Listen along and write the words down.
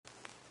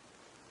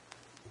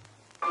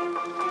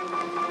Ladies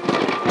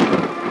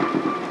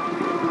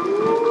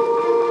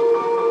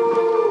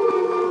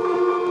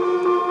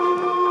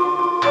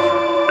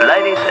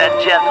and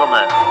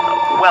gentlemen,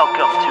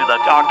 welcome to the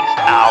Darkest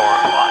Hour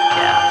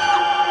podcast.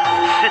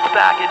 Sit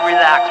back and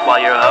relax while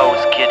your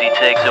host Kitty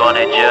takes you on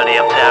a journey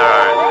of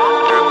terror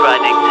through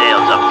frightening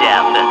tales of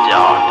death and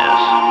darkness.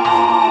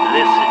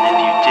 Listen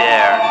if you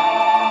dare.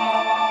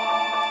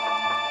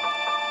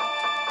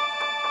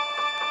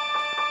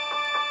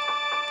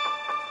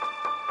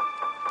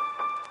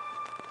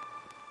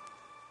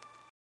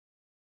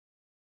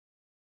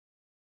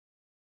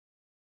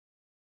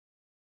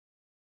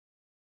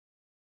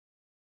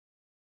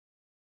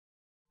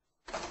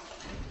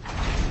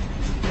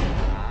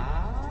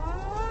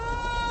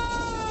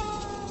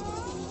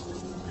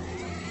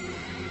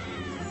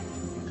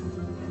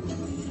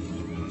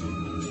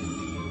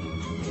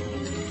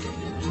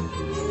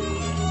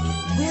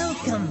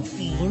 Welcome,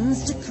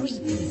 fiends, to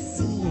creepy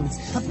scenes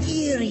of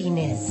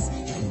eeriness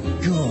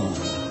and gore.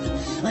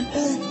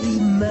 Unearthly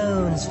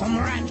moans from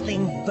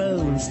rattling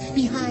bones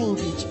behind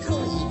each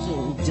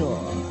creaking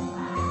door.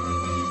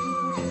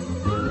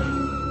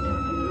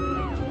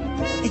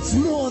 It's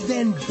more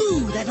than boo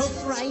that'll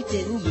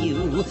frighten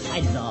you. I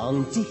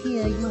long to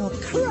hear your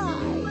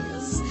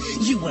cries.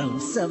 You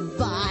won't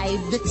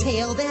survive the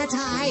tale that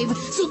I've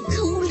so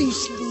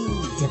ghoulishly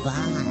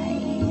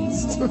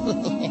devised.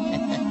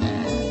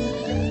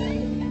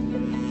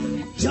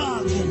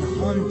 Dark and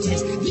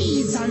haunted,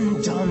 these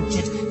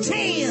undaunted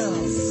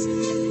tales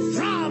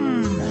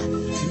from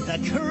the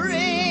crypt.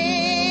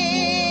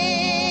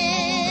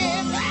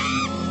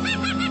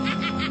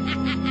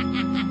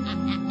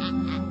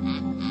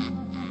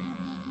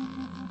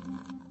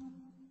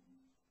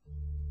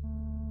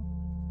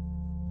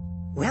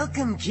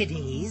 Welcome,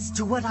 kiddies,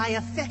 to what I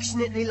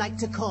affectionately like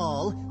to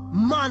call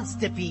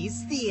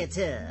Monsterpiece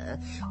Theater,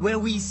 where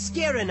we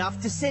scare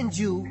enough to send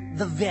you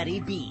the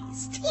very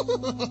beast.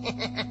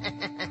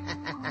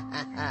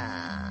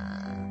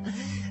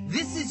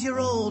 This is your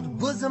old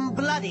bosom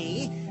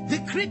bloody, the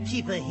Crypt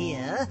Keeper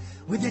here,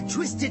 with a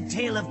twisted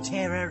tale of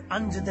terror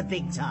under the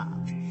big top.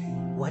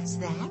 What's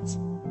that?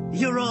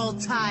 You're all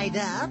tied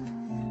up?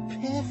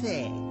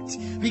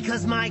 Perfect,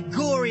 because my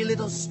gory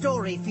little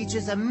story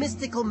features a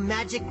mystical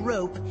magic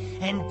rope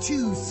and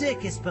 2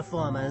 circus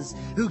performers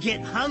who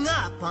get hung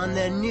up on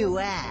their new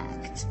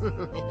act.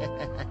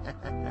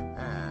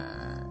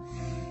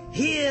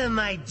 Here,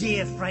 my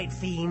dear fright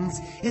fiends,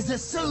 is a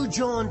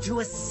sojourn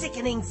to a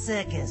sickening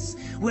circus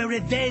where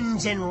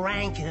revenge and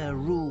rancor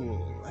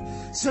rule.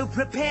 So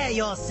prepare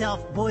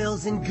yourself,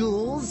 boils and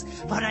ghouls,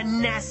 for a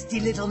nasty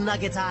little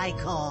nugget I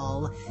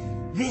call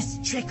This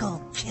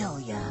Trick'll Kill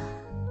Ya.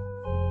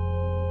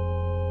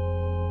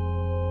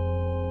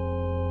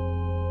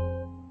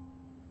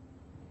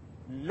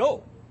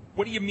 No.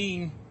 What do you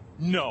mean,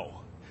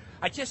 no?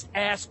 I just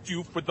asked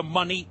you for the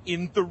money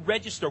in the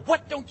register.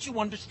 What don't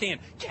you understand?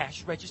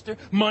 Cash register?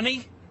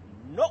 Money?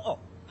 No.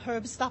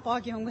 Herb, stop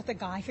arguing with the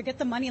guy. Forget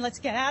the money. Let's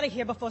get out of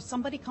here before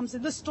somebody comes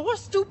in the store,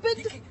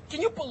 stupid.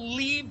 Can you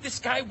believe this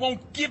guy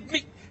won't give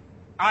me...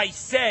 I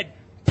said,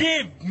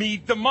 give me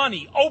the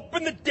money.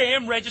 Open the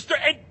damn register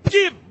and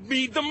give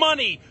me the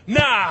money.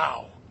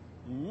 Now.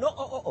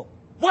 No.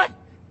 What?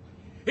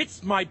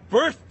 It's my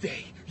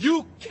birthday.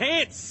 You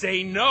can't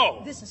say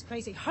no. This is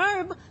crazy.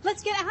 Herb,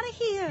 let's get out of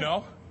here.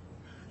 No?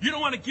 You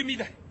don't want to give me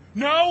the...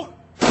 No?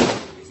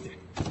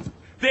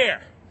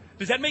 There.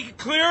 Does that make it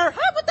clear?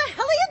 Herb, what the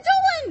hell are you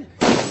doing?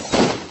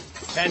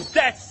 And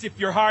that's if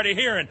you're hard of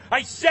hearing.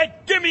 I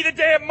said, give me the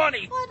damn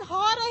money. What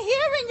hard of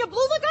hearing? You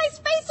blew the guy's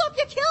face off.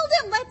 You killed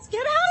him. Let's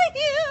get out of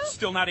here.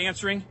 Still not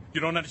answering? You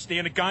don't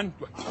understand a gun?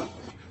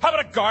 How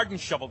about a garden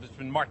shovel that's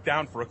been marked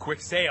down for a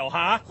quick sale,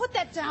 huh? Put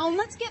that down.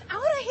 Let's get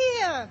out of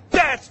here.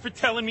 That's for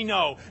telling me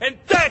no. And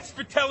that's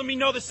for telling me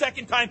no the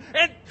second time.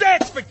 And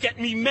that's for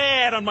getting me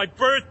mad on my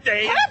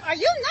birthday. Herb, are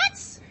you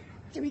nuts?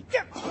 Give me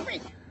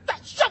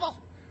that shovel.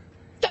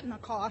 Get in the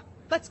car.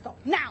 Let's go,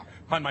 now.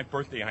 On my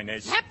birthday,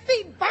 Inez.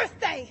 Happy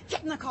birthday.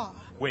 Get in the car.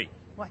 Wait.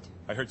 What?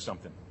 I heard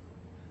something.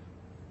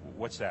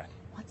 What's that?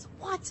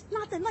 What?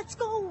 Nothing. Let's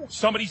go.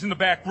 Somebody's in the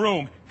back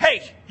room.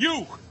 Hey,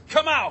 you!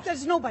 Come out!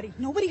 There's nobody.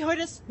 Nobody heard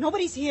us.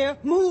 Nobody's here.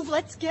 Move.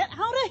 Let's get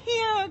out of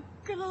here.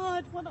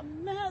 God, what a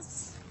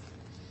mess.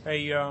 Hey,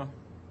 you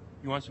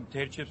want some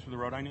potato chips for the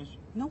road, Inez?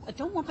 No, I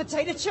don't want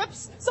potato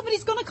chips.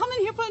 Somebody's gonna come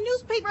in here for a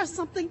newspaper or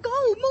something.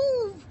 Go,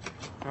 move.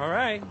 All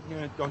right.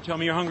 Don't tell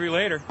me you're hungry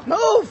later.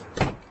 Move!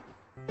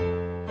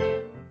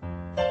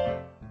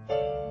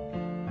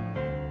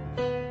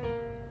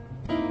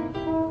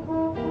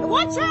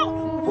 Watch out!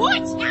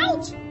 Watch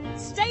out!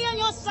 Stay on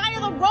your side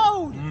of the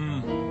road!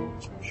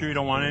 Sure you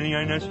don't want any,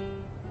 Inez?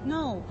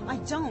 No, I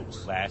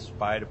don't. Last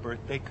bite of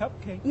birthday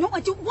cupcake. No, I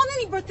don't want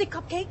any birthday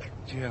cupcake.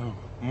 Yeah,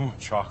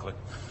 chocolate.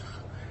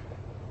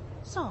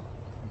 So,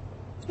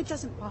 it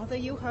doesn't bother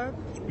you, Herb?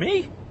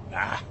 Me?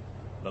 Nah.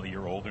 Another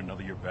year older,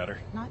 another year better.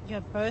 Not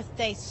your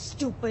birthday,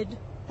 stupid.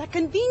 That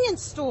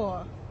convenience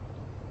store.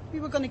 We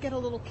were going to get a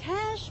little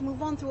cash,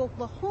 move on through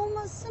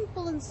Oklahoma,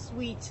 simple and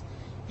sweet.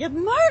 You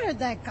murdered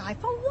that guy.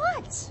 For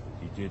what?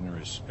 He didn't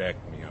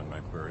respect me on my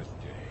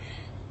birthday.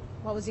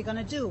 What was he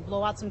gonna do?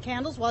 Blow out some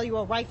candles while you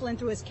were rifling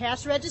through his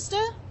cash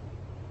register?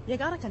 You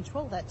gotta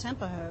control that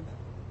temper, Herb.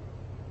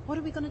 What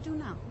are we gonna do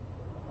now?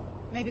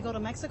 Maybe go to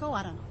Mexico?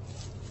 I don't know.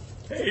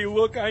 Hey,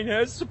 look,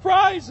 Inez,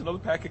 surprise! Another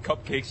pack of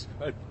cupcakes.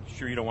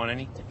 Sure you don't want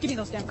any? Give me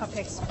those damn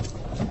cupcakes.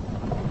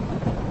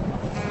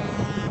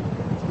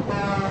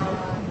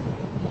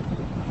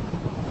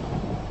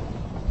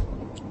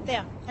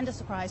 There, end of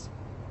surprise.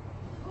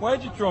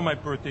 Why'd you throw my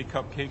birthday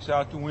cupcakes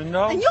out the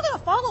window? And you're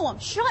gonna follow him.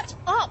 Shut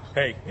up!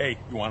 Hey,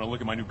 you want to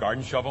look at my new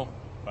garden shovel?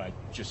 I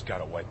just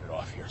gotta wipe it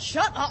off here.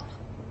 Shut up!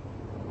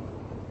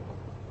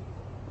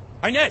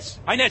 Inez,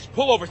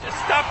 pull over.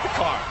 Stop the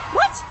car.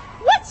 What?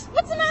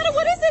 What's the matter?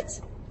 What is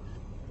it?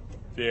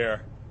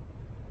 There.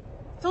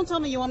 Don't tell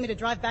me you want me to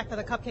drive back for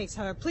the cupcakes,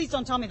 Herb. Please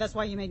don't tell me that's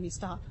why you made me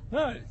stop.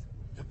 No,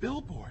 the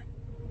billboard.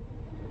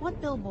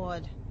 What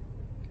billboard?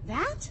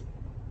 That?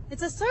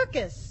 It's a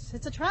circus.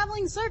 It's a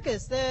traveling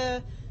circus.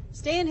 They're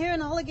staying here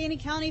in Allegheny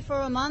County for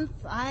a month.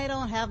 I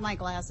don't have my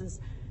glasses.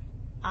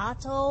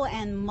 Otto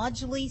and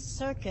Mudgley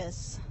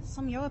Circus.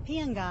 Some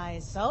European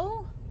guys,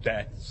 so?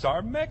 That's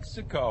our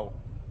Mexico.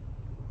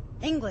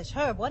 English,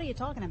 Herb, what are you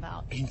talking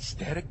about?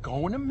 Instead of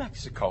going to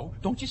Mexico,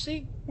 don't you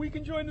see? We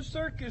can join the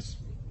circus.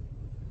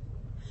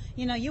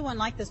 You know, you weren't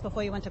like this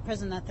before you went to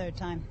prison that third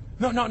time.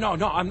 No,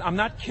 I'm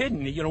not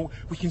kidding. You know,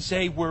 we can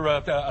say we're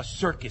a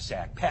circus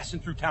act passing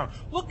through town,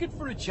 looking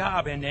for a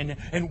job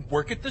and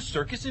work at the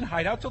circus and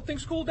hide out till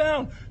things cool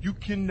down. You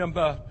can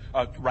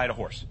ride a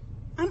horse.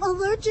 I'm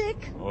allergic.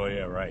 Oh,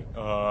 yeah, right.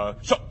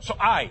 So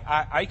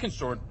I can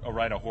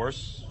ride a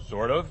horse,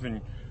 sort of,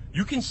 and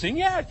you can sing?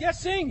 Yeah,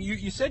 sing.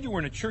 You said you were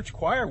in a church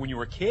choir when you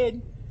were a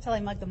kid. Till I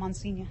mugged the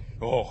Monsignor.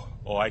 Oh,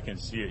 I can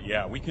see it,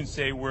 yeah. We can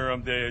say we're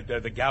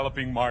the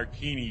Galloping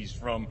Martinis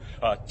from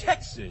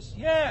Texas,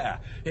 yeah.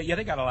 Yeah,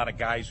 they got a lot of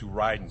guys who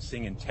ride and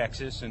sing in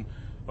Texas, and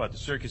the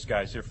circus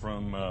guys, they're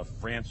from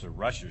France or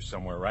Russia or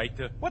somewhere, right?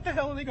 What the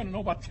hell are they going to know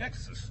about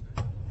Texas?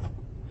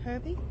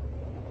 Herbie,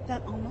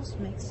 that almost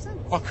makes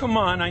sense. Oh, come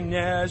on,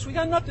 Inez. We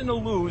got nothing to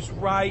lose,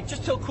 right?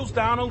 Just till it cools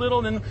down a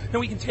little, and then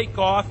we can take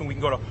off, and we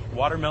can go to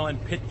Watermelon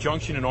Pit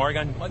Junction in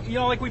Oregon,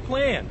 like we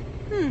planned.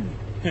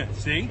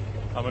 See?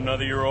 I'm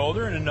another year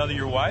older and another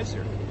year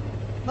wiser.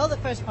 Well, the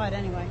first part,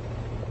 anyway.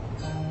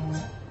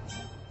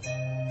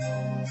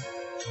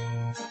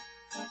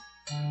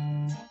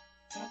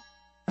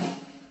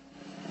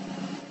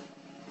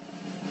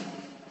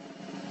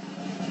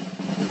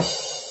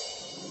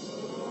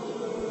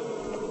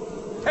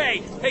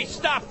 Hey,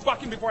 stop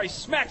fucking before I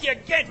smack you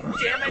again,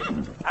 damn it!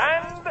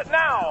 And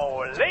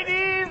now,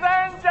 ladies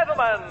and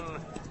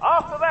gentlemen,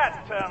 after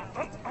that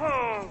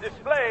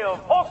display of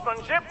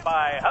horsemanship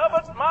by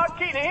Herbert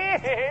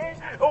Marchini,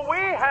 we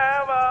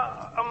have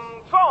a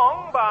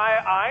song by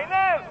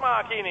Inez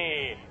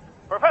Marchini.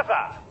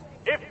 Professor,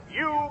 if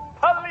you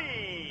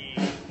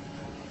please.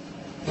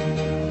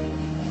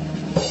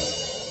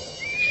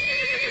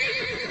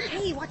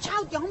 Hey, watch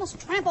out. You almost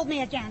trampled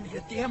me again.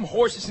 Your damn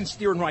horse isn't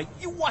steering right.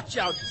 You watch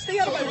out. Stay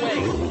out of my way.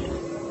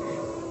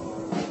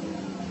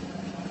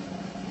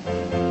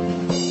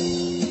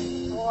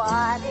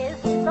 What is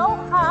so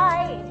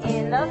high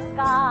in the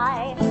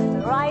sky,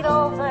 right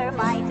over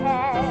my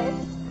head?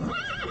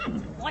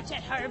 Watch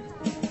it, Herb.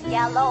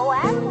 Yellow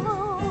and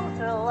blue,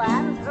 through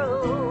and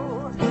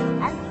through,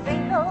 and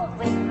sprinkled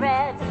with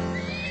red.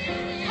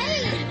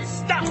 Hey!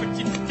 Stop it,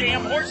 you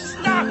damn horse!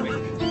 Stop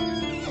it!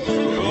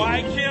 Oh,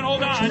 I can't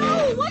hold on.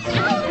 Oh, watch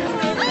out!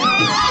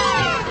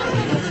 Ah!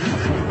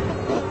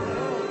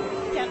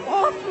 Get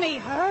off me,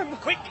 Herb.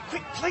 Quick,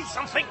 play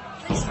something.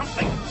 Play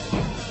something.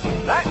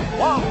 That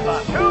was the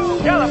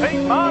two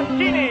Galloping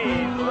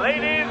Martinis,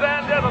 ladies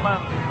and gentlemen.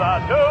 The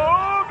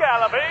two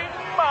Galloping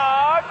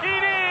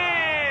Martinis.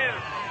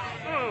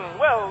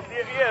 Well,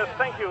 yes,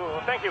 thank you.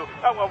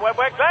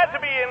 We're glad to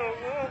be in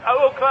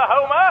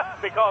Oklahoma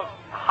because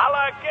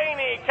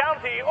Allegheny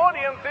County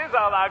audiences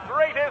are the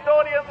greatest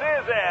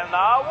audiences in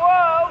the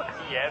world.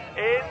 Yes,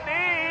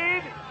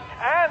 indeed.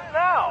 And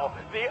now,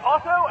 the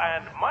Otto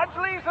and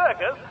Mudgley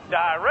Circus,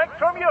 direct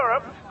from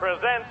Europe,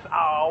 presents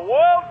our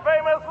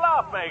world-famous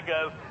laugh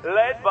makers,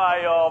 led by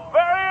your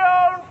very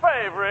own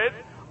favorite,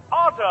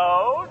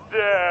 Otto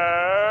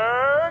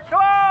der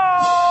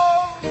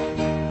Clown!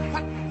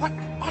 What?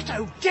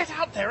 Otto, get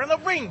out there in the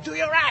ring, do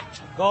your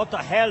act! Go to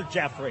hell,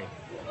 Jeffrey.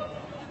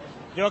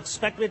 You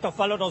expect me to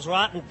follow those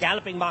rotten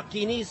Galloping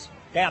Martinis?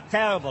 They are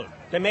terrible.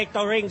 They make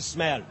the ring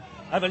smell.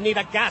 I will need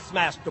a gas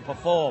mask to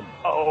perform.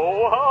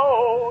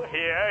 Oh,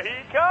 here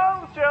he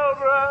comes,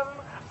 children.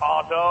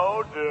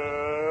 Otto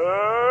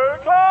der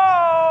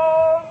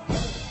Clown.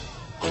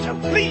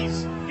 Otto,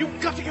 please! You've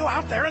got to go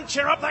out there and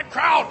cheer up that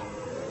crowd!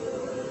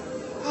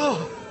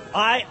 Oh,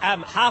 I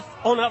am half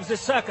owner of the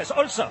circus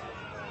also.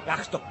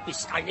 Ach, du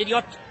bist ein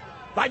Idiot.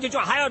 Why did you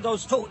hire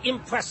those two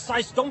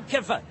imprecise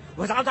Dummköpfe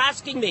without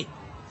asking me?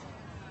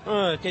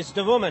 It is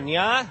the woman,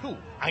 yeah? Who,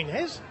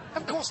 Inez?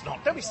 Of course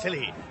not. Don't be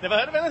silly. Never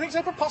heard of anything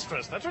so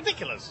preposterous. That's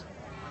ridiculous.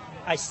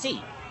 I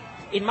see.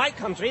 In my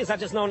country,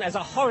 that is known as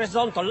a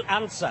horizontal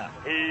answer.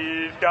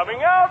 He's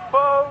coming out,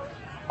 folks.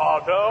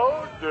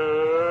 Otto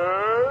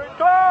de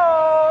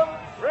Con!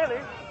 Really?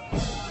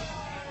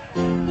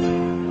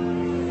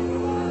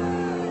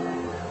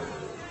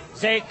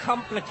 They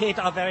complicate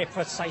our very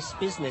precise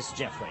business,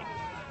 Jeffrey.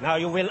 Now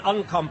you will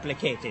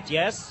uncomplicate it,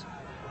 yes?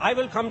 I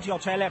will come to your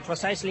trailer at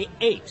precisely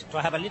 8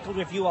 to have a little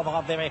review of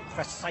our very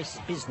precise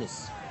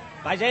business.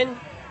 By then,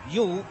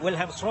 you will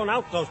have thrown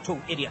out those two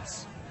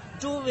idiots.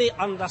 Do we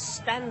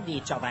understand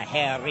each other,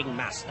 Herr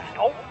Ringmaster?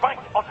 All right,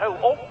 Otto,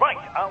 all right.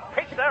 I'll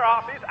pitch their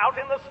asses out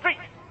in the street.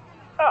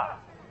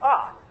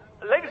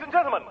 Ladies and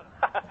gentlemen,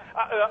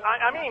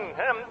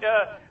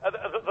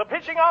 the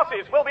pitching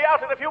asses will be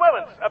out in a few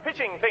moments,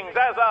 pitching things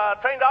as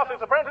trained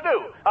asses are prone to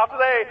do after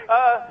they,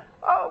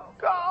 oh,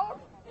 God.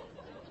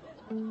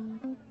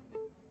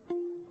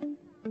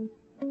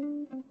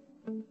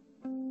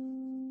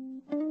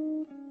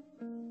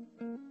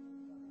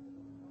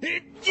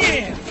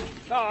 Damn!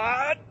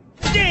 Aw,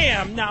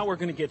 damn! Now we're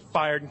gonna get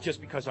fired just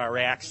because our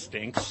act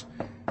stinks.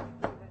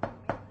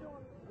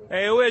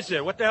 Hey, who is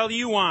it? What the hell do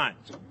you want?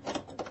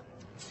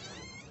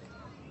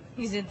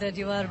 Is it that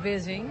you are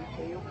busy?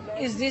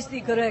 Is this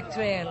the correct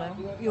trailer?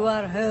 You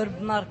are Herb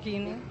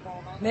Marcini?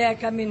 May I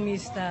come in,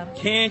 mister?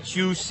 Can't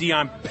you see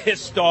I'm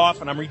pissed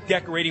off and I'm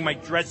redecorating my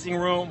dressing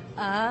room?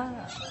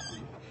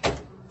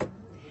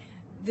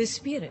 The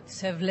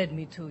spirits have led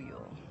me to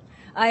you.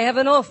 I have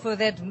an offer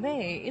that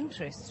may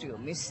interest you,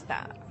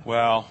 mister.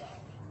 Well,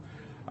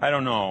 I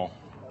don't know.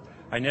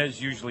 Inez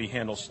usually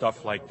handles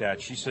stuff like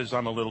that. She says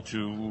I'm a little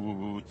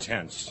too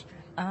tense.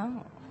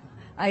 Oh.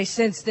 I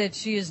sense that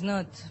she is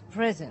not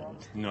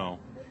present. No.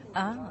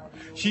 Oh.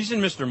 She's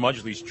in Mr.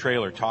 Mudgley's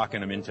trailer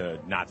talking him into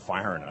not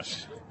firing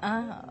us.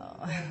 Oh.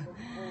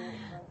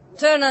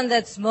 Turn on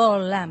that small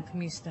lamp,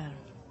 mister.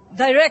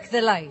 Direct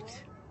the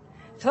light.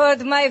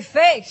 Toward my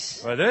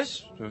face.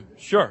 This?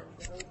 Sure.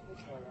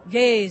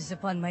 Gaze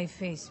upon my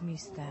face,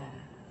 mister.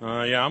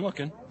 Yeah, I'm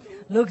looking.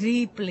 Look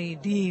deeply,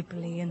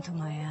 deeply into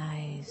my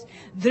eyes.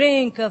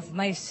 Drink of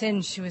my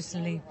sensuous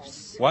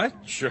lips. What?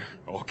 Sure.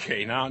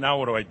 Okay, now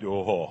what do I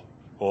do?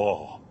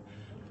 Oh.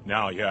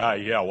 Now,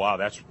 yeah, wow,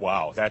 that's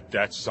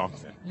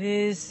something.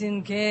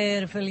 Listen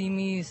carefully,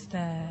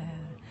 mister.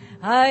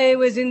 I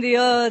was in the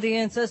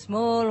audience a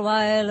small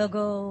while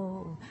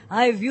ago.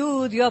 I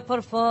viewed your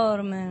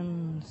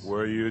performance.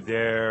 Were you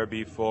there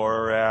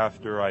before or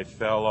after I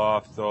fell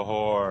off the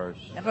horse?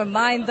 Never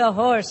mind the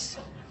horse.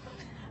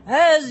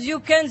 As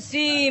you can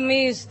see,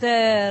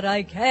 mister,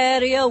 I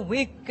carry a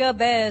wicker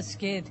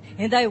basket,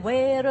 and I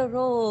wear a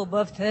robe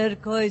of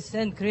turquoise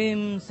and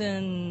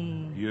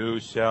crimson. You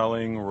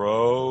selling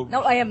robes?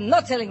 No, I am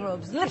not selling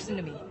robes. Listen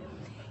to me.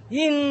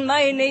 In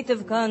my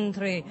native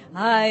country,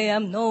 I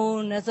am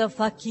known as a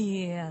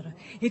fakir.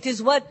 It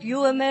is what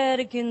you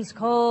Americans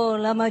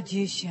call a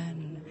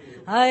magician.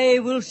 I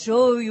will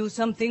show you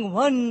something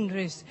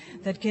wondrous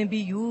that can be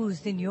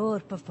used in your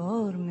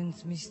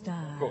performance, mister.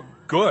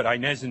 Good.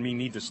 Inez and me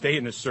need to stay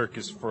in the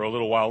circus for a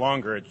little while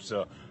longer. It's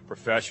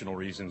professional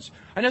reasons.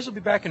 Inez will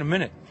be back in a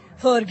minute.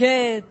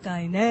 Forget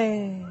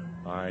Inez.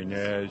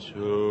 Inez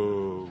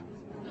who?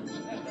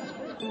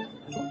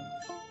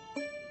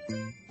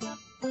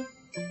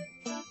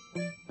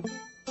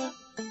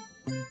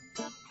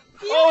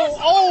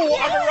 Oh,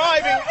 I'm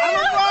arriving!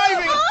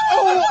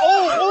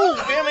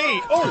 Oh, dear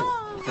me!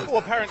 Oh,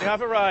 apparently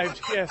I've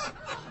arrived, yes.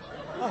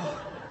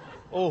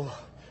 Oh,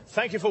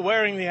 thank you for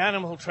wearing the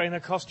animal trainer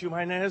costume,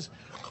 Inez.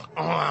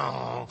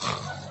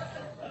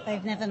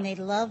 I've never made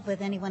love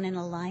with anyone in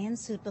a lion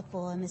suit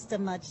before, Mr.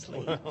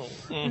 Mudgley.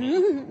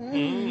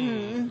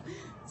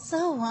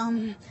 So,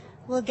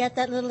 we'll get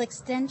that little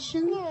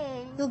extension?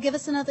 You'll give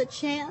us another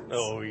chance?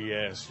 Oh,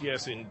 yes,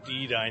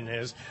 indeed,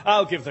 Inez.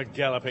 I'll give the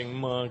galloping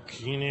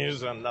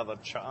Marquinis another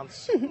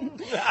chance.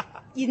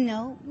 You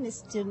know,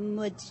 Mr.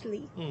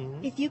 Mudgley,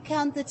 if you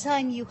count the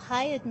time you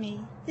hired me,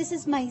 this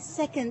is my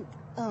second,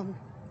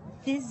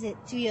 visit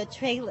to your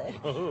trailer.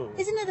 Oh.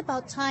 Isn't it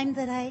about time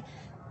that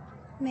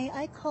may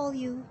I call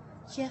you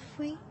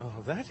Jeffrey?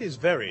 Oh, that is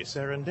very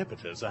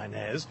serendipitous,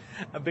 Inez,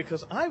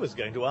 because I was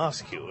going to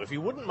ask you if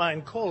you wouldn't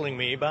mind calling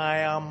me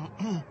by,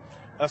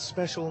 a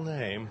special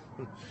name.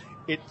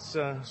 It's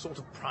sort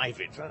of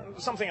private,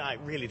 something I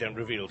really don't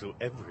reveal to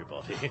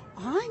everybody.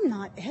 I'm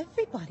not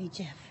everybody,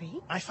 Jeffrey.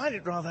 I find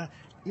it rather,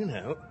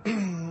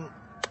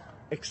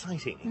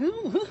 exciting.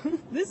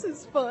 This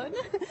is fun.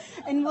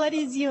 And what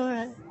is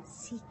your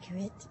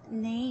secret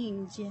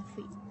name,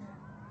 Jeffrey?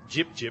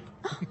 Jip Jip.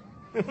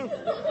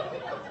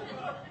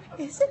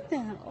 Is it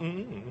now?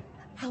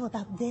 How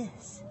about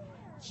this?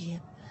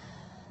 Jip.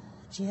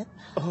 Jip.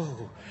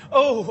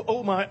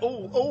 Oh,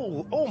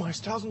 my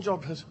stars and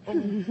joggers.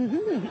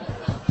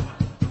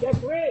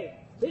 Jeffrey!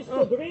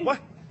 Mr. Green! What?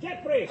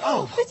 Jeffrey!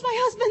 Oh, It's my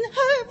husband,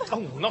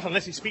 Herb. oh, not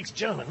unless he speaks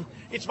German.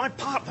 It's my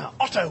partner,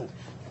 Otto.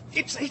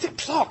 It's 8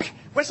 o'clock.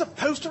 We're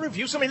supposed to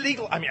review some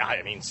illegal,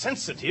 I mean,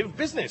 sensitive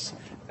business.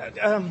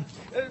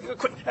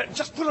 Quick,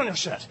 just put on your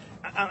shirt.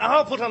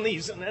 I'll put on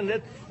these,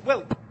 and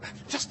well,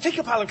 just take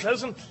a pile of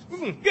clothes and,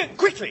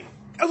 quickly,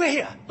 over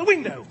here, the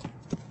window.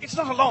 It's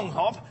not a long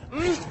hop.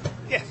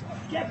 Yes.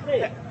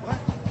 Jeffrey! What?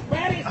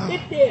 Where is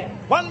it there?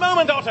 One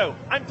moment, Otto.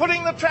 I'm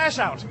putting the trash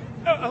out.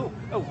 Oh,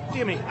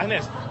 dear me,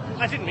 Inez.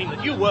 I didn't mean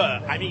that you were.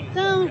 I mean...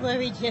 Don't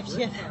worry, Chip.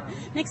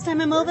 Next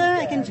time I'm over,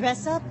 I can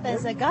dress up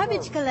as a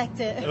garbage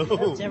collector.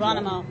 Oh.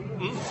 Geronimo.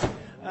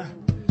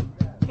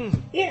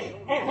 Here,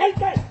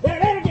 help us! Where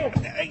are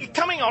you?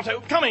 Coming, Otto,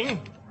 coming.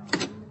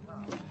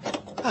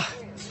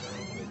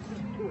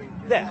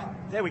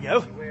 There we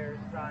go.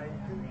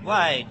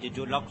 Why did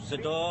you lock the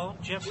door,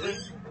 Jeffrey?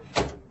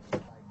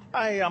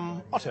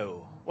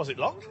 Otto, was it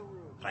locked?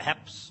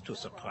 Perhaps to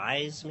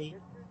surprise me?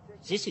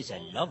 This is a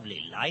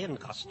lovely lion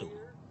costume.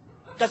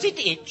 Does it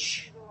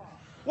itch?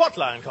 What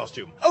lion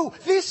costume? Oh,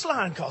 this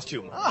lion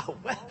costume. Oh,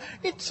 well,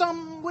 it's,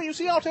 well, you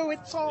see, Otto,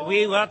 it's,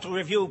 We were to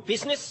review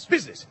business?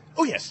 Business.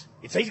 Oh, yes,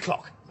 it's 8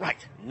 o'clock.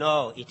 Right.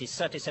 No, it is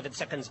 37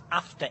 seconds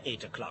after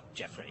 8 o'clock,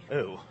 Jeffrey.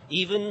 Oh.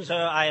 Even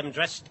though I am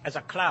dressed as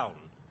a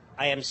clown,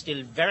 I am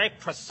still very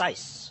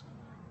precise.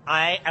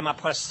 I am a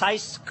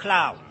precise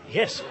clown.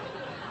 Yes.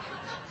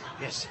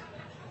 Yes.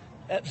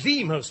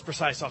 The most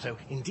precise, Otto,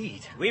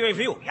 indeed. We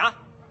review, yeah?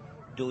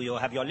 Do you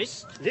have your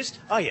list? List?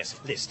 Ah, yes,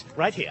 list.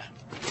 Right here.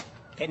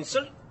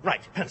 Pencil?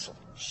 Right, pencil.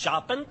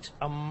 Sharpened?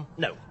 No.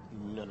 No.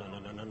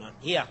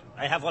 Here,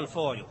 I have one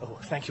for you. Oh,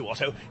 thank you,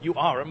 Otto. You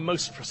are a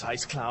most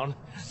precise clown.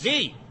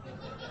 The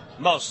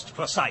most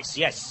precise,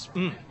 yes.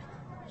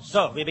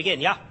 So, we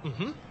begin, yeah?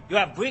 Mm-hmm. You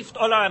have briefed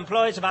all our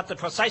employees about the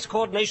precise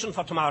coordination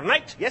for tomorrow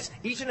night? Yes,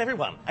 each and every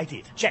one. I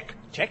did. Check.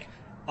 Check.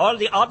 All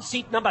the odd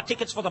seat number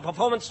tickets for the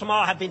performance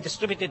tomorrow have been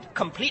distributed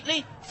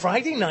completely?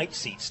 Friday night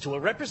seats to a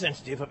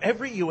representative of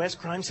every U.S.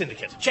 crime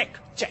syndicate. Check.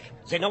 Check.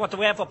 They know what to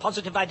wear for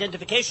positive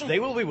identification? They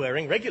will be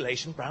wearing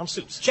regulation brown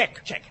suits.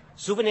 Check. Check.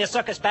 Souvenir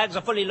circus bags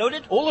are fully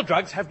loaded? All the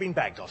drugs have been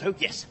bagged, Otto.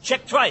 Yes.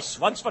 Check twice.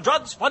 Once for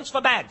drugs, once for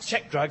bags.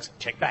 Check drugs,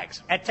 check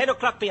bags. At 10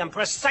 o'clock p.m.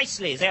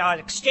 precisely, they are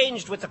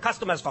exchanged with the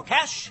customers for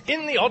cash?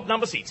 In the odd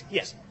number seats,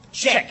 yes.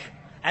 Check.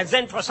 And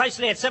then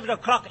precisely at 7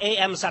 o'clock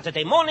a.m.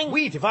 Saturday morning...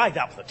 we divide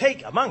up the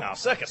take among our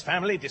circus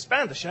family,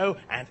 disband the show,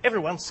 and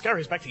everyone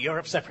scurries back to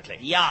Europe separately.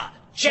 Ja.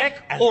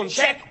 Check and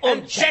check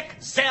and check.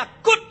 Sehr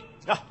gut.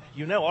 Oh,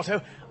 you know,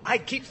 Otto, I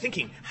keep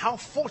thinking how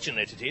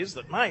fortunate it is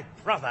that my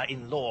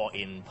brother-in-law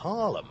in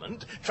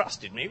Parliament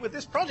trusted me with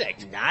this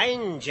project.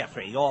 Nein,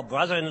 Jeffrey, your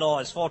brother-in-law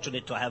is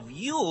fortunate to have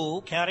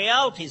you carry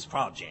out his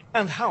project.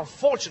 And how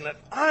fortunate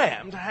I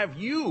am to have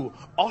you,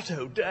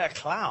 Otto der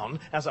Clown,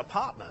 as a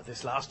partner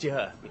this last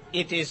year.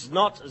 It is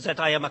not that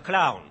I am a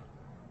clown.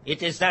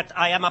 It is that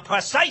I am a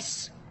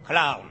precise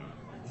clown.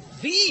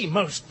 The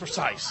most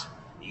precise.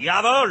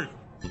 Jawohl.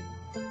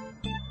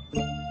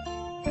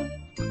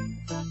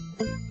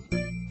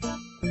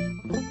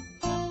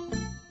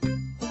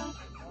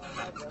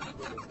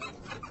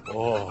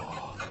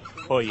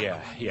 Oh,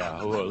 yeah,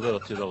 a little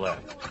to the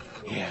left.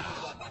 Yeah.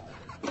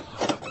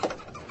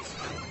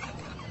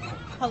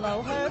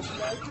 Hello, Herb?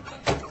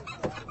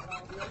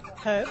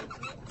 Herb?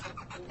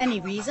 Any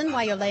reason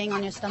why you're laying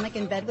on your stomach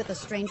in bed with a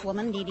strange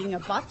woman kneading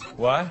your butt?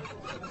 What?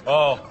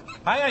 Oh,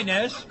 hi,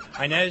 Inez.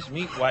 Inez,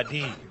 meet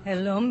Wadi.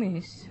 Hello,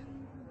 miss.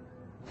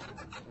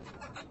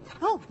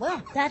 Oh,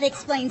 well, that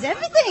explains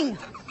everything.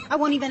 I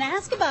won't even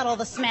ask about all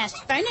the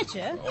smashed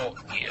furniture. Oh,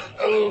 yeah,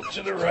 a little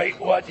to the right,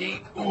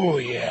 Wadi. Oh,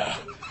 yeah.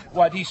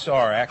 Wadi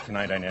saw her act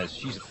tonight, Inez.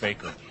 She's a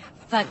faker.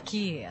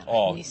 Fakir.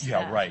 Oh, mister.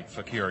 yeah, right.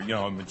 Fakir, you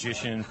know, a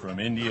magician from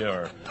India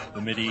or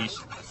the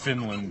Mideast,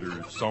 Finland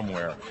or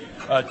somewhere.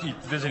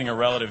 Visiting a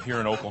relative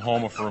here in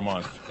Oklahoma for a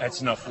month.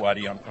 That's enough,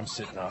 Wadi. I'm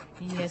sitting up.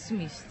 Yes,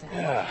 mister.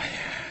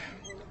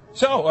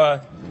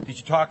 So, did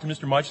you talk to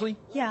Mr. Mudgley?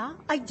 Yeah,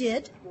 I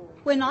did.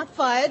 We're not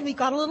fired. We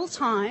got a little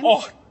time.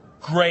 Oh,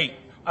 great.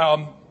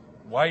 Why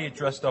are you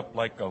dressed up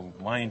like a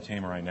lion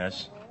tamer,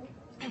 Inez?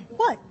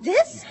 What,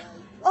 this?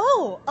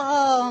 Oh,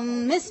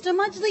 Mr.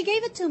 Mudgley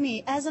gave it to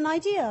me as an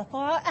idea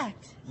for our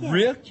act.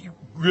 Yeah.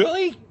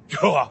 Really?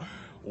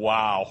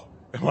 Wow.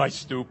 Am I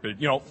stupid?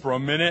 You know, for a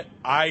minute,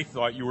 I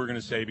thought you were going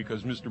to say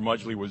because Mr.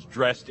 Mudgley was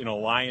dressed in a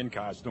lion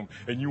costume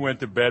and you went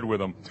to bed with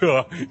him.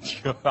 Why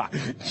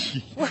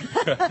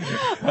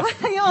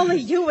only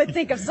you would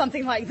think of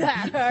something like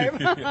that, Herb.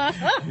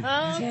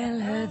 Tell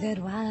her that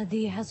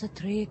Wadi has a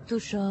trick to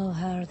show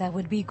her that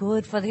would be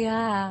good for the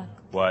act.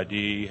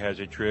 Wadi has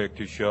a trick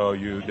to show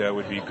you that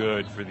would be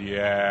good for the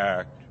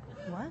act.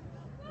 What?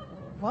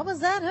 What was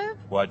that, Herb?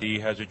 Wadi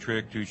has a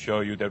trick to show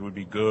you that would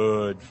be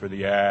good for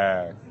the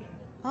act.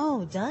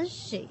 Oh, does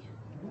she?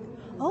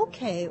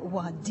 Okay,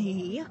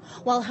 Wadi.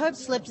 While Herb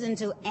slips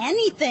into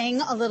anything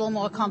a little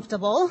more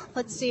comfortable,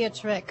 let's see a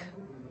trick.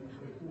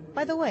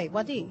 By the way,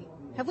 Wadi,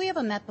 have we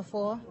ever met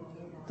before?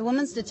 The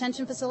women's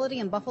detention facility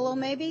in Buffalo,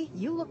 maybe?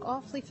 You look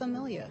awfully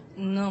familiar.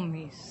 No,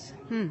 miss.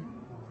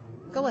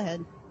 Go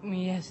ahead.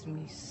 Yes,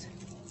 miss.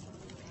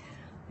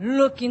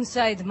 Look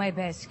inside my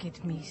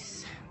basket,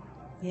 miss.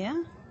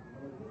 Yeah?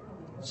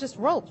 It's just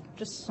rope.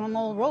 Just some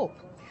old rope.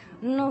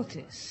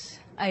 Notice,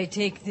 I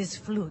take this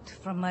flute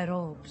from my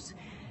robes.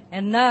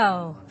 And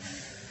now...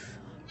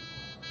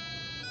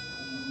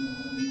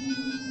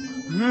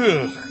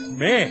 Ugh,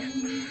 man.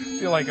 I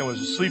feel like I was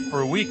asleep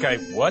for a week.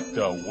 What's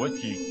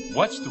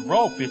the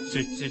rope?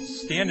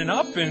 It's standing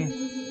up and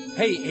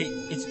Hey,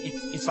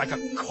 it's like a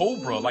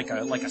cobra, like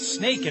a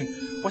snake, and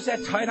what's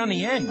that tied on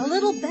the end? A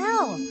little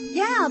bell.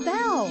 Yeah, a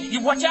bell.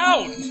 You watch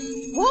out!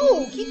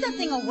 Whoa, keep that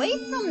thing away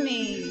from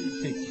me.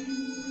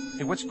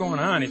 Hey, what's going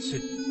on?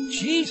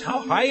 Geez, how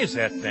high is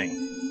that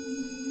thing?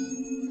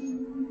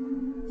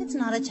 It's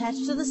not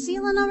attached to the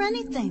ceiling or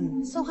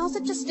anything. So how's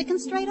it just sticking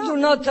straight up? Do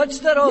not touch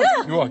the rope.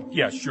 Yeah. Oh,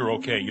 yeah, sure,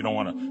 okay. You don't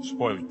want to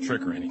spoil the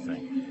trick or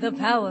anything. The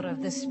power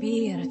of the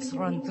spirits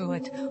run through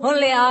it.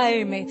 Only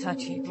I may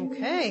touch it.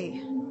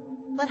 Okay.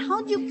 But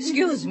how'd you...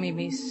 Excuse me,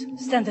 miss.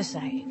 Stand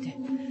aside.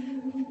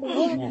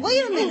 Oh,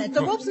 wait a minute.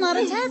 The rope's not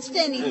attached to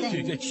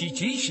anything.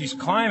 Gee, she's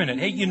climbing it.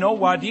 Hey, you know,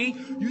 Wadi,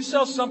 you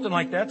sell something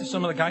like that to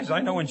some of the guys I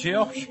know in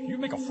jail, you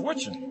make a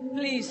fortune.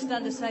 Please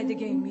stand aside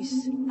again,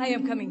 miss. I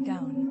am coming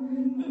down.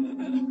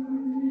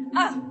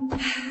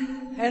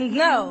 And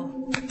now.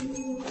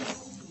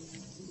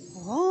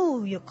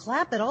 Oh, you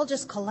clap, it all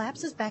just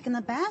collapses back in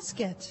the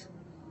basket.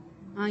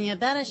 Oh, you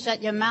better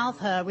shut your mouth,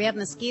 Herb. We have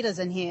mosquitoes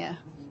in here.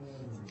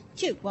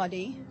 Cute,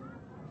 Wadi.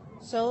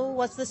 So,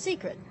 what's the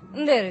secret?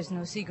 There is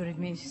no secret,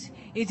 miss.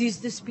 It is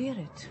the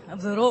spirit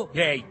of the rope.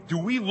 Hey, do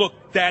we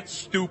look that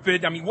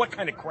stupid? I mean, what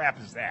kind of crap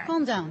is that?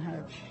 Calm down,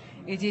 Herb.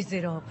 It is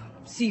the rope.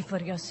 See for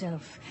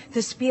yourself.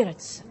 The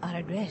spirits are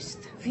at rest.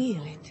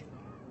 Feel it.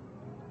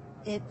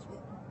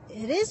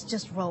 It is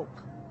just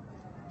rope.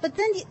 But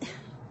then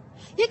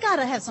you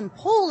gotta have some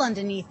pole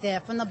underneath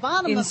there from the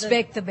bottom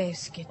Inspect the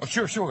basket. Oh,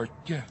 sure,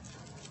 yeah.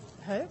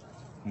 Herb?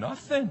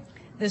 Nothing.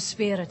 The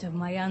spirit of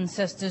my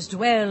ancestors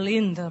dwell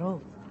in the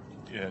rope.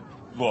 Yeah,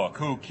 look,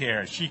 who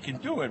cares? She can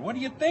do it. What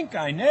do you think,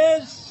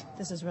 Inez?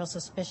 This is real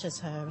suspicious,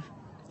 Herb.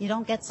 You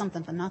don't get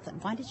something for nothing.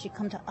 Why did she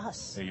come to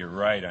us? Hey, you're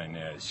right,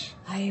 Inez.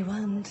 I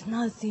want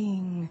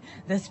nothing.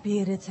 The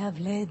spirits have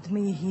led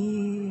me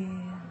here.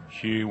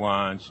 She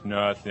wants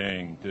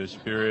nothing. The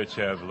spirits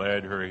have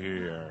led her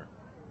here.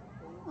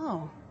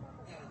 Oh.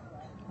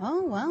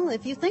 Oh, well,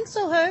 if you think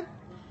so, Herb.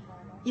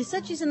 You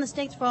said she's in the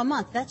States for a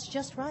month. That's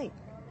just right.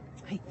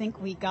 I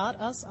think we got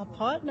us a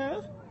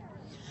partner.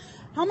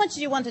 How much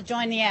do you want to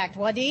join the act,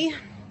 Wadi?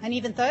 An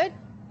even third?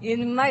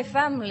 In my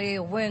family,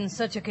 when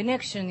such a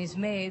connection is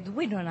made,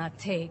 we do not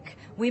take.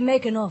 We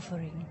make an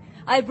offering.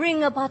 I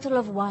bring a bottle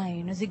of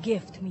wine as a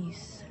gift,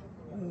 miss.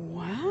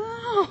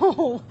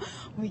 Wow.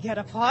 We get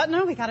a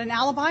partner, we got an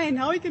alibi, and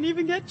now we can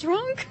even get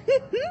drunk.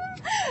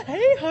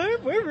 Hey,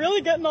 Herb, we're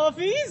really getting off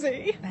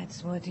easy.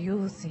 That's what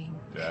you think.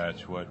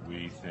 That's what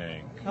we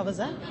think. What was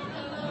that?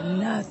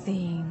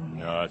 Nothing.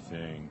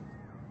 Nothing.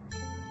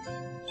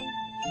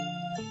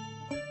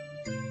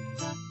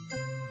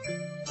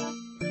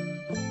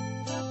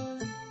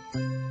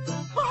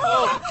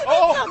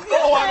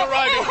 Oh, I'm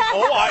arriving.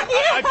 Oh,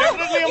 I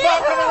definitely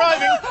embarked on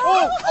arriving.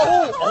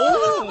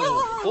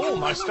 Oh,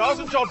 my stars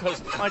and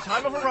jodhpurs. My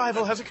time of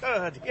arrival has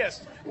occurred.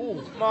 Yes.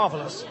 Oh,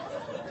 marvelous.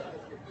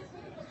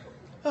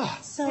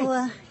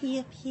 So,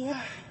 yip.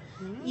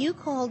 You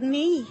called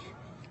me.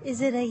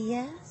 Is it a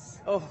yes?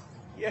 Oh,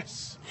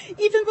 yes.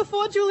 Even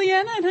before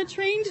Juliana and her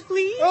trained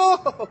fleas?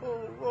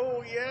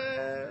 Oh,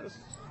 yes.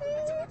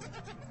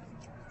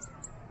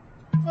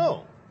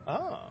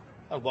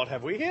 And what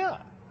have we here?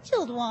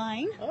 Chilled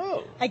wine.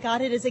 Oh. I got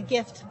it as a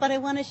gift, but I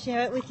want to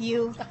share it with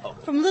you. Oh.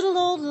 From little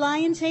old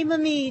lion tamer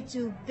me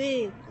to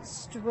big,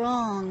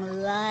 strong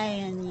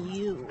lion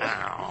you.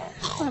 Ow.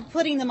 I'm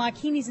putting the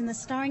martinis in the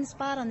starring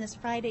spot on this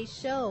Friday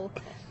show.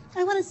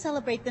 I want to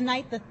celebrate the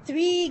night the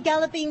 3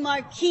 galloping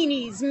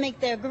martinis make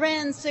their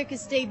grand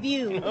circus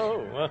debut.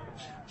 Oh,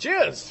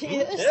 cheers.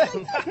 Cheers.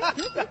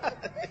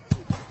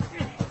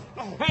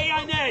 Hey,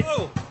 Inez!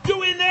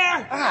 You in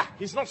there?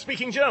 He's not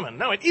speaking German.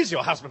 No, it is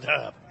your husband,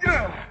 Herb.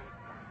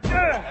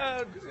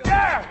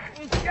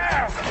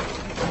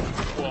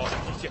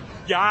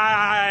 Yeah,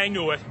 I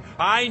knew it.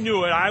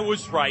 I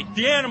was right.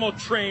 The animal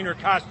trainer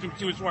costume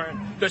she was wearing,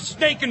 the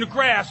snake in the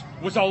grass,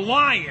 was a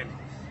lion.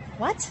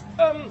 What?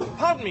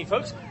 Pardon me,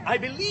 folks. I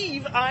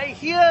believe I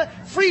hear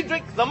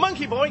Friedrich the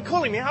monkey boy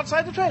calling me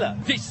outside the trailer.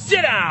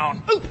 Sit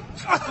down.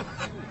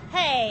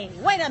 Hey,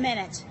 wait a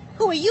minute.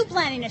 Who are you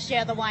planning to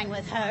share the wine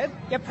with, Herb?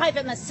 Your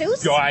private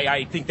masseuse?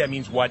 I think that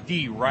means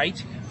Wadi,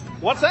 right?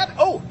 What's that?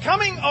 Oh,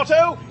 coming,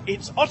 Otto.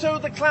 It's Otto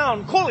the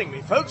clown calling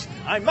me, folks.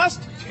 I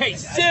must... Hey,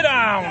 sit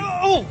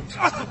down.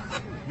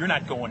 You're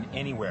not going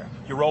anywhere.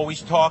 You're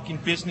always talking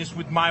business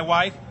with my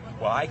wife.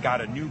 Well, I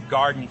got a new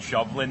garden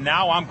shovel, and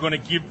now I'm going to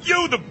give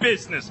you the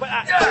business.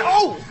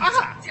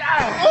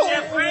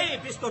 Jeffrey,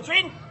 bist du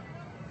drin?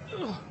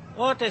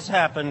 What has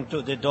happened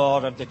to the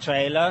door of the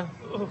trailer?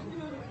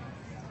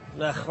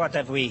 Ugh, what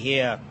have we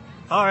here?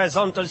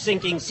 Horizontal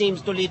sinking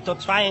seems to lead to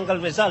triangle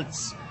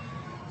results.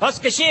 Was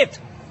geschieht?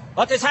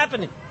 What is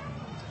happening?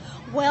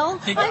 Well,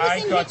 I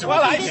was in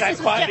Well, I sat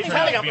quietly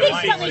telling up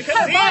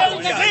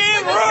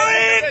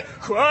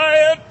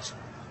Quiet!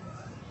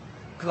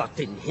 Gott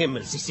in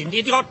Himmel, Sie sind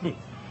Idioten!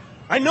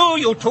 I knew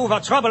you two were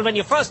trouble when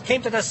you first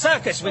came to the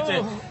circus with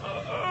the...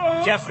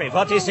 Jeffrey,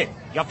 what is it?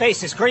 Your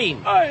face is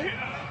green. I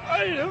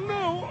don't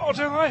know,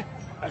 Otto. I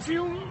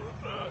feel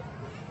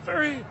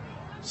very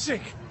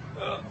sick.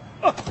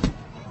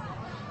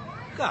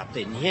 Gott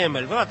in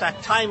Himmel, what a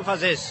time for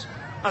this.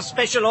 A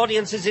special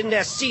audience is in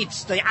their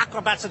seats. The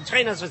acrobats and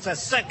trainers with their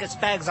circus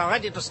bags are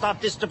ready to start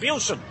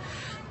distribution.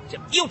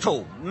 You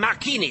two,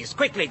 martinis,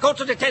 quickly, go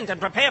to the tent and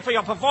prepare for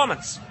your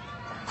performance.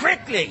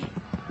 Quickly!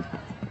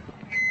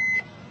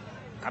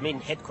 Come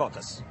in,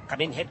 headquarters. Come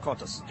in,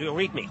 headquarters. Do you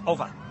read me?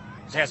 Over.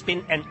 There's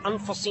been an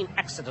unforeseen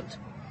accident,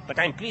 but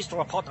I'm pleased to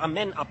report our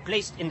men are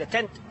placed in the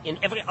tent in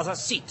every other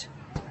seat.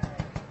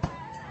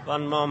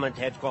 One moment,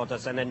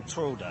 headquarters, an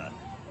intruder.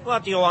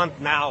 What do you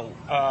want now?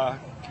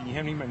 Can you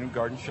hand me my new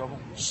garden shovel?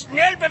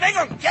 Schnell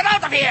Bewegung! Get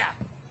out of here!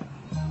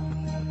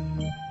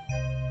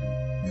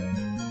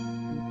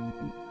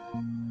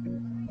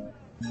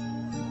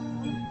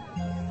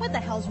 What the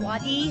hell's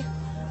Wadi?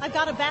 I've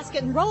got a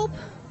basket and rope.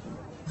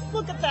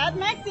 Look at that.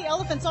 Max the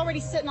elephant's already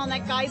sitting on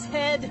that guy's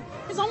head.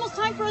 It's almost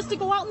time for us to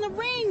go out in the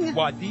ring.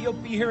 Wadi will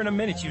be here in a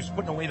minute. She was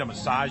putting away the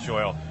massage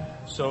oil.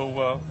 So,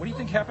 what do you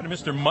think happened to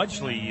Mr.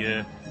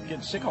 Mudgley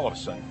getting sick all of a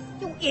sudden?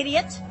 You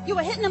idiot. You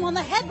were hitting him on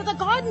the head with a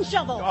garden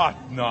shovel. Oh,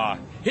 nah.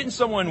 Hitting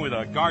someone with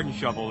a garden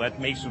shovel,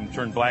 that makes him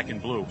turn black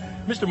and blue.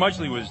 Mr.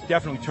 Mudgley was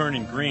definitely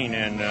turning green,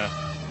 and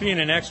being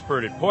an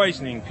expert at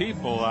poisoning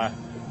people,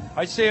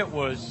 I'd say it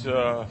was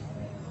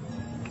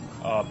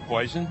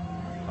poison.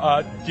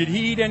 Did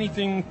he eat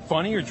anything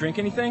funny or drink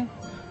anything?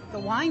 The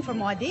wine from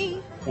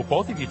Wadi. Well,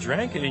 both of you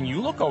drank it, and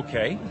you look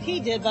okay. He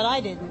did, but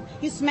I didn't.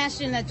 He smashed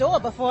in that door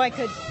before I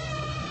could...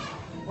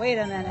 Wait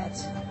a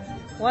minute.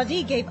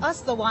 Wadi gave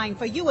us the wine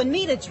for you and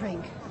me to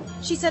drink.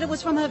 She said it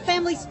was from her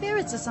family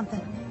spirits or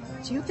something.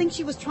 Do you think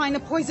she was trying to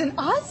poison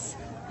us?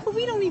 But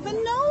we don't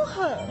even know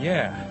her.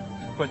 Yeah,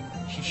 but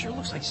she sure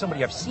looks like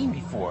somebody I've seen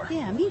before.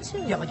 Yeah, me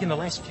too. Yeah, like in the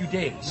last few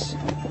days.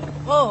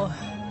 Oh,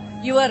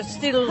 you are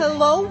still...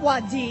 Hello,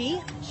 Wadi.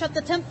 Shut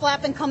the tent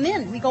flap and come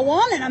in. We go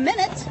on in a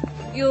minute.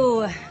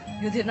 You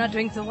did not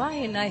drink the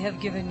wine I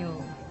have given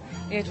you.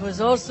 It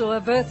was also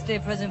a birthday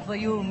present for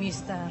you,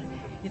 mister.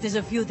 It is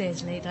a few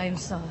days late, I am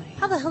sorry.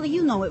 How the hell do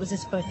you know it was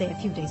his birthday a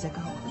few days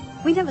ago?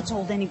 We never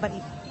told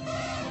anybody.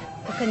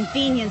 The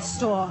convenience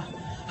store.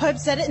 Herb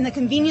said it in the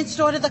convenience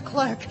store to the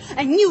clerk.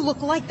 And you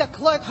look like the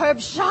clerk Herb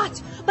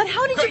shot. But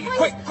how did you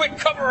find... Quick,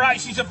 cover her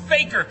eyes. She's a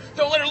faker.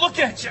 Don't let her look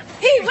at you.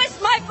 He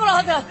was my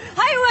brother.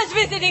 I was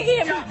visiting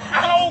him.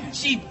 Ow!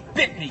 She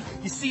bit me.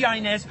 You see,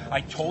 Inez,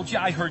 I told you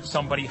I heard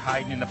somebody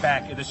hiding in the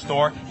back of the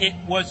store. It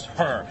was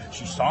her.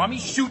 She saw me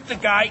shoot the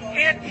guy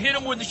and hit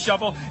him with the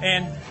shovel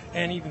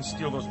and even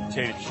steal those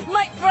potato chips.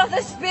 My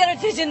brother's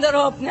spirit is in the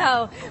rope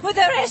now, with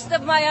the rest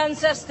of my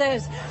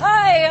ancestors.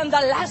 I am the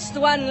last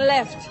one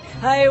left.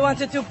 I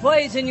wanted to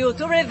poison you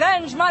to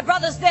revenge my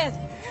brother's death.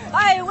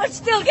 I will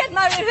still get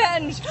my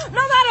revenge, no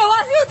matter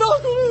what you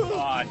do.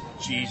 Ah,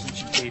 jeez, and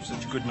she gave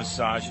such good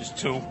massages,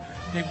 too.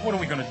 Hey, what are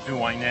we going to do,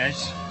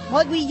 Inez?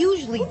 What we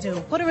usually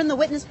do. Put her in the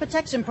witness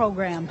protection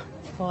program.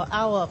 For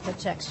our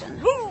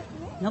protection.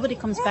 Nobody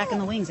comes back in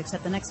the wings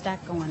except the next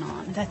act going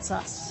on. That's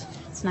us.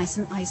 It's nice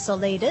and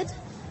isolated.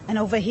 And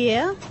over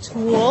here,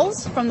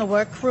 tools from the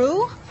work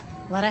crew.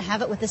 Let her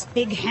have it with this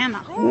big hammer.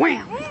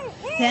 Wham!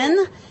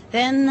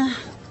 Then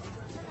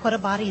put a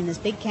body in this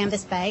big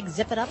canvas bag,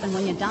 zip it up, and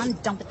when you're done,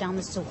 dump it down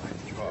the sewer.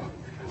 Oh,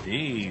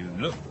 hey,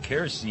 look,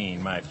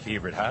 kerosene, my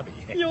favorite hobby.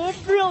 You're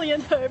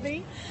brilliant,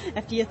 Herbie.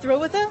 After you're through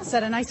with her,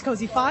 set a nice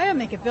cozy fire,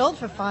 make it build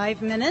for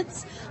 5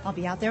 minutes. I'll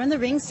be out there in the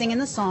ring singing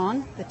the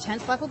song. The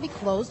tent flap will be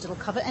closed. It'll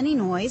cover any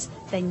noise.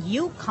 Then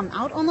you come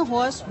out on the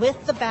horse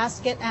with the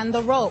basket and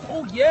the rope.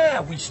 Oh,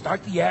 yeah, we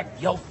start the act,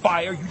 yell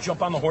fire, you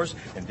jump on the horse,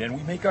 and then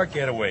we make our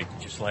getaway,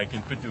 just like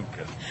in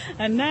Paducah.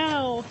 And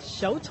now,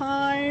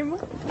 showtime.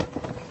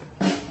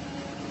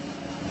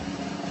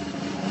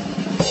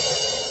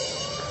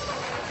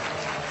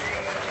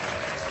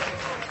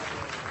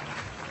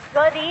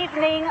 Good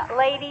evening,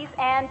 ladies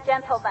and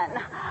gentlemen.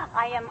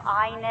 I am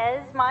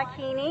Inez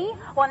Marchini,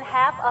 one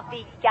half of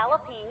the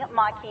Galloping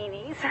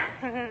Marchinis.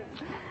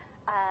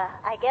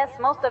 I guess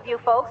most of you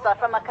folks are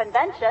from a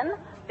convention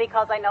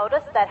because I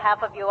noticed that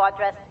half of you are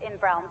dressed in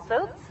brown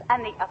suits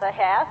and the other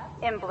half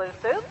in blue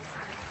suits.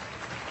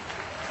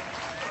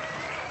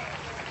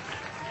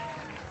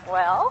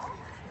 Well,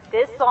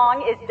 this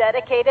song is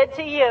dedicated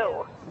to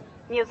you.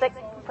 Music,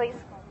 please.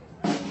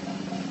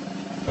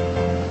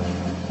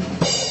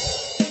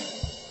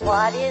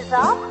 What is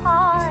up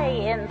high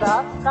in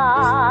the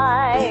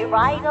sky,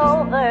 right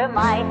over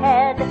my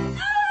head? Oh,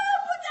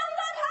 put down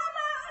that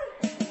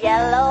hammer!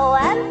 Yellow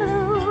and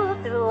blue,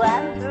 through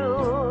and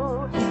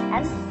through,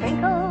 and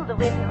sprinkled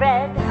with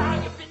red.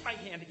 Ah, you bit my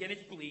hand again,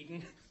 it's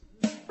bleeding.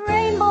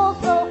 Rainbow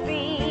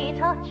Sophie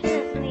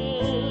touches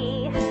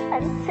me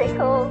and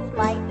tickles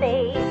my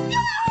face.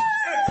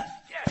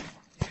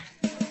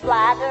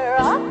 Splatter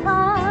a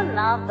ton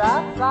of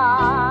the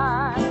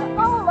sun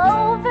all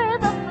over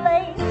the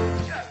place.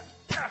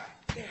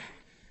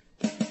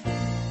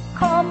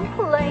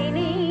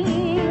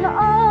 Complaining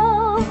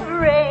of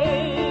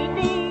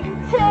raining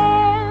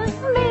tears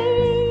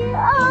me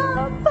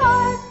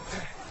apart.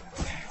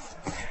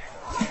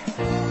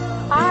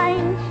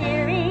 I'm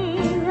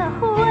cheering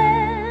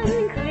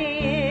when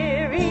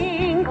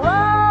clearing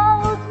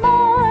clouds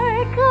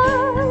mark a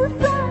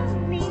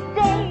sunny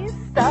day.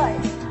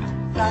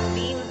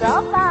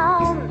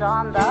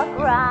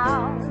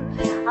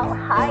 I'll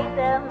hide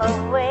them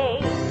away.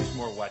 There's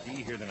more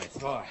Wadi here than I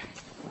thought.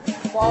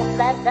 Won't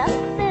let them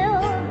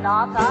spill,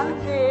 not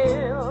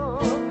until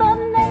the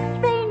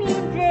next rainy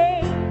day.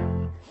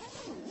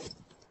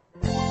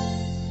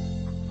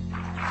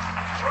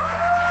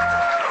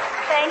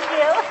 Thank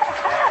you.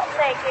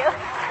 Thank you.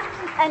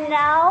 And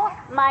now,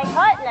 my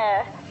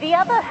partner, the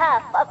other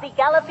half of the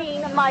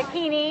Galloping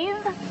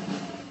Martinis,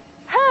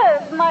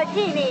 Herb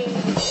Martini.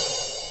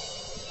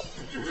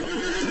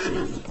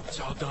 It's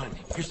all done.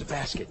 Here's the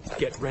basket.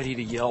 Get ready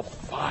to yell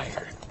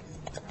fire.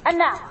 And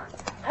now,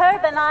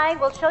 Herb and I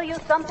will show you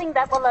something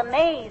that will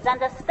amaze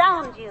and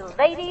astound you,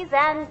 ladies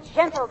and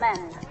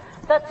gentlemen.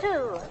 The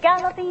two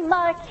Galloping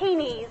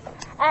Martinis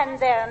and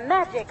their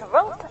magic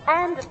rope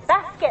and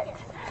basket.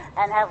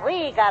 And have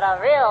we got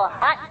a real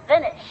hot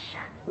finish?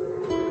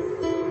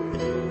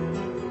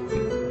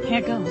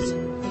 Here goes.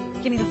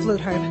 Give me the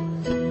flute, Herb.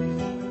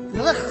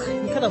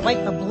 Ugh, you could have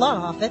wiped the blood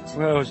off it.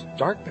 Well, it was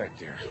dark back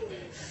there.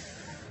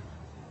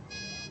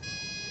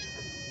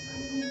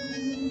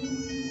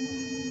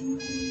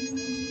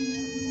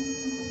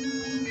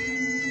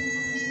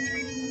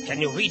 Can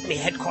you read me,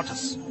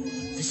 headquarters?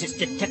 This is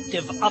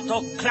Detective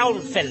Otto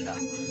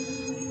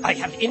Clownfelder. I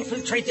have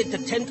infiltrated the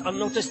tent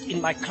unnoticed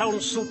in my clown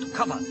suit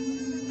cover.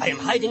 I am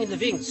hiding in the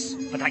wings,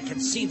 but I can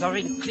see the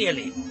ring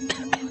clearly.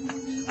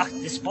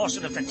 This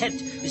portion of the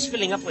tent is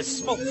filling up with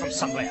smoke from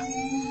somewhere.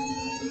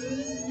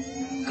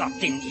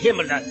 Gott in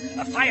Himmel,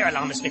 a fire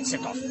alarm has been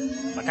set off.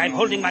 But I'm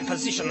holding my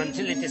position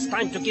until it is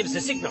time to give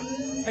the signal.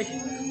 Hey,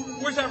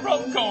 where's that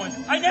rope going?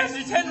 Inez,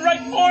 it's heading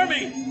right for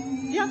me!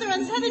 The other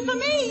one's headed for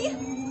me.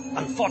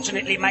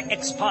 Unfortunately, my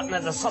ex-partner,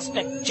 the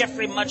suspect,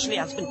 Jeffrey Mudgley,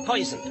 has been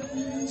poisoned.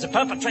 The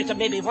perpetrator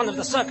may be one of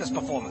the circus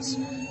performers.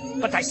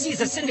 But I see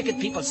the syndicate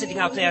people sitting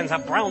out there in their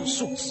brown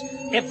suits,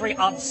 every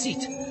odd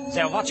seat.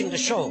 They're watching the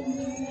show.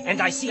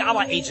 And I see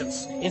our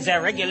agents in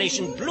their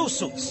regulation blue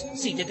suits,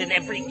 seated in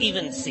every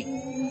even seat.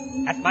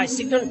 At my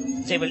signal,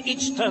 they will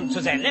each turn to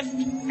their left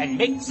and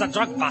make the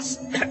drug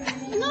bust.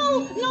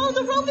 No,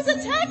 the rope is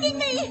attacking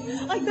me.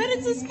 I bet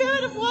it's the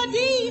spirit of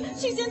Wadi.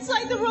 She's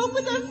inside the rope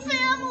with her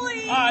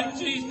family.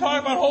 Geez,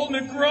 talk about holding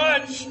a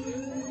grudge.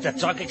 The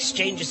drug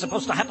exchange is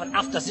supposed to happen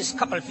after this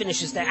couple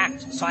finishes their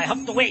act, so I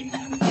have to wait.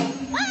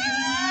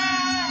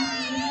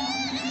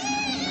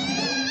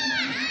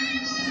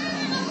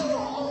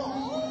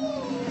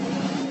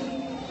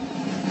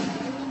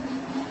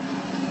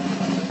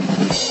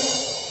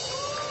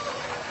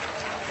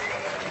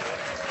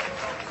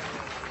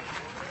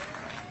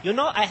 You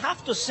know, I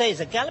have to say,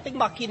 the Galloping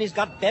Martinis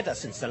got better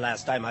since the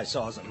last time I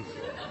saw them.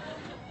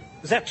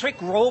 Their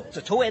trick rope,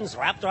 the two ends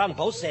wrapped around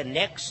both their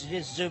necks,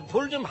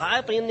 pulled them high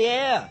up in the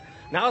air.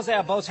 Now they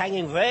are both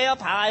hanging way up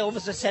high over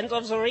the center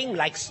of the ring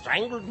like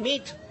strangled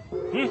meat.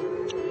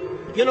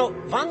 You know,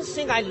 one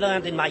thing I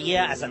learned in my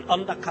year as an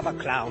undercover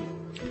clown,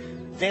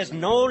 there's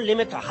no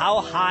limit to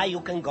how high you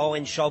can go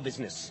in show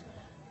business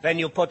when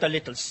you put a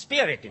little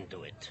spirit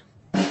into it.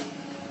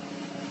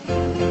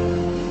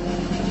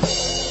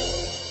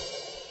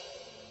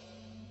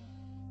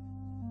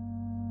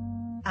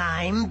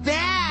 I'm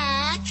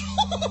back!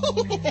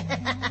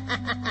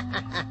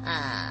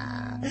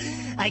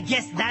 I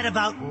guess that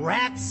about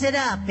wraps it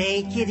up,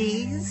 eh,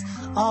 kiddies?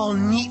 All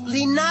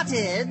neatly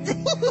knotted.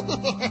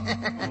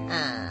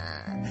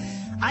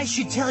 I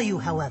should tell you,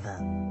 however,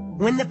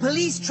 when the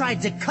police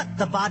tried to cut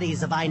the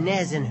bodies of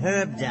Inez and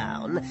Herb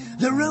down,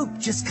 the rope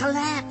just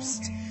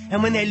collapsed.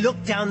 And when they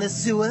looked down the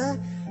sewer,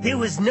 there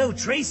was no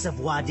trace of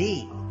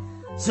Wadi.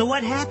 So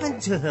what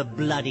happened to her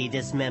bloody,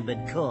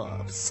 dismembered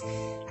corpse?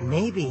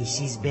 Maybe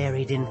she's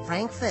buried in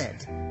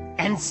Frankfurt,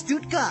 and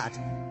Stuttgart,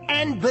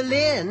 and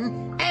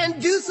Berlin,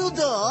 and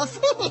Dusseldorf.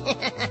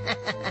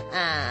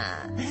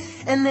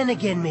 And then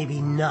again, maybe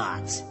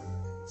not.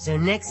 So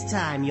next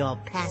time you're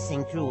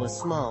passing through a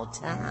small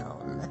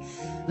town,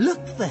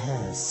 look for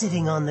her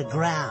sitting on the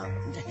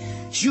ground.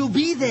 She'll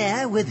be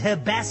there with her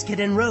basket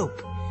and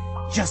rope.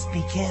 Just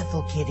be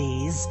careful,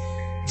 kiddies.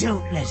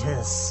 Don't let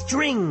her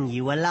string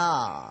you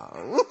along.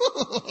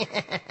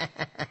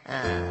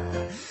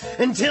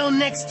 Until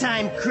next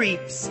time,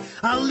 creeps,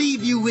 I'll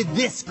leave you with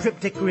this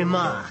cryptic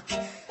remark.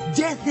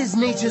 Death is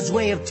nature's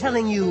way of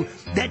telling you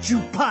that you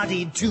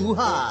partied too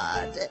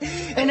hard.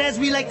 And as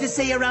we like to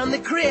say around the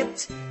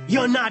crypt,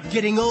 you're not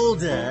getting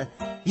older,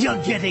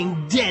 you're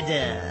getting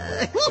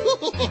deader.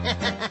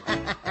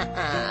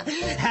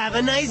 Have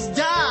a nice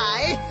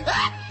die.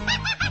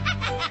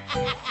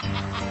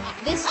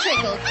 This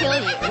Trick'll Kill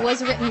You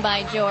was written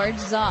by George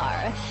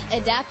Czar,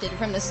 adapted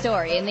from the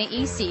story in the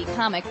EC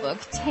comic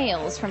book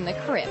Tales from the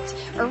Crypt,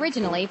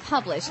 originally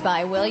published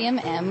by William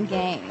M.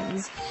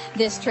 Gaines.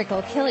 This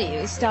Trick'll Kill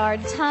You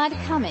starred Todd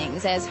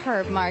Cummings as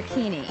Herb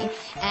Martini,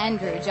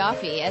 Andrew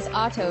Jaffe as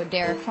Otto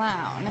der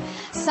Clown,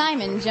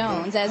 Simon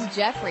Jones as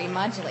Jeffrey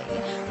Mudgley,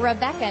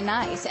 Rebecca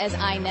Nice as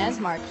Inez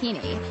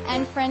Martini,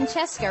 and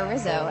Francesca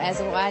Rizzo as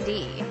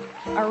Wadi.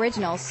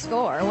 Original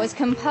score was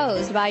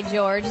composed by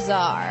George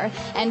Czar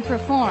and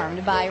performed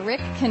performed by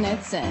Rick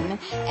Knudsen,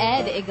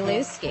 Ed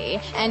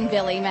Iglewski, and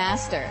Billy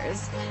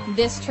Masters.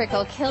 This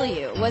Trick'll Kill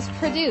You was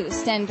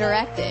produced and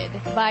directed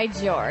by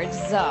George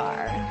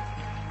Czar.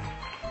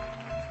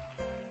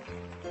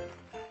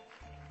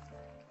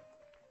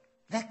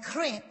 The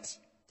crypt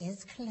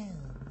is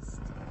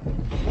closed.